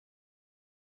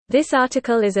This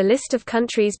article is a list of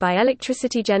countries by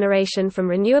electricity generation from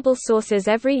renewable sources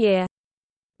every year.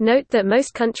 Note that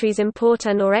most countries import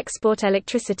and/or export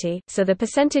electricity, so the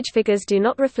percentage figures do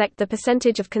not reflect the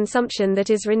percentage of consumption that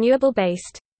is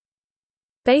renewable-based.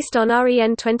 Based on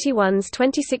REN 21's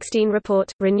 2016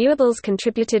 report, renewables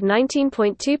contributed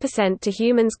 19.2% to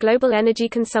humans' global energy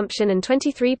consumption and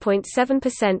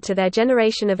 23.7% to their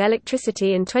generation of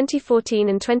electricity in 2014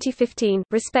 and 2015,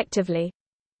 respectively.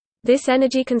 This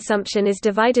energy consumption is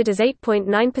divided as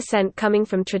 8.9% coming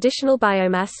from traditional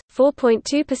biomass,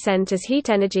 4.2% as heat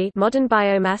energy, modern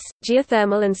biomass,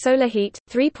 geothermal and solar heat,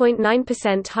 3.9%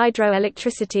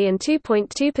 hydroelectricity and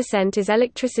 2.2% is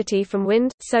electricity from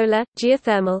wind, solar,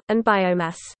 geothermal, and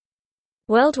biomass.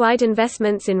 Worldwide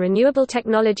investments in renewable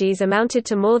technologies amounted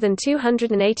to more than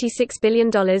 $286 billion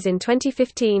in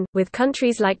 2015, with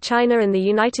countries like China and the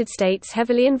United States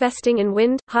heavily investing in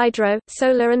wind, hydro,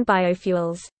 solar and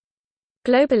biofuels.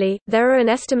 Globally, there are an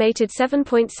estimated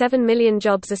 7.7 million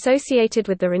jobs associated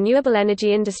with the renewable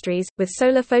energy industries, with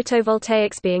solar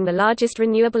photovoltaics being the largest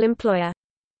renewable employer.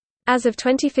 As of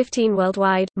 2015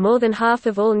 worldwide, more than half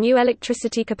of all new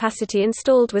electricity capacity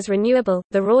installed was renewable.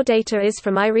 The raw data is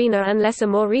from IRENA unless a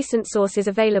more recent source is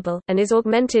available, and is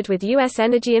augmented with U.S.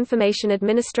 Energy Information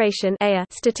Administration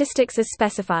statistics as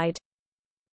specified.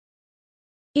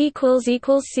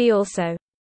 See also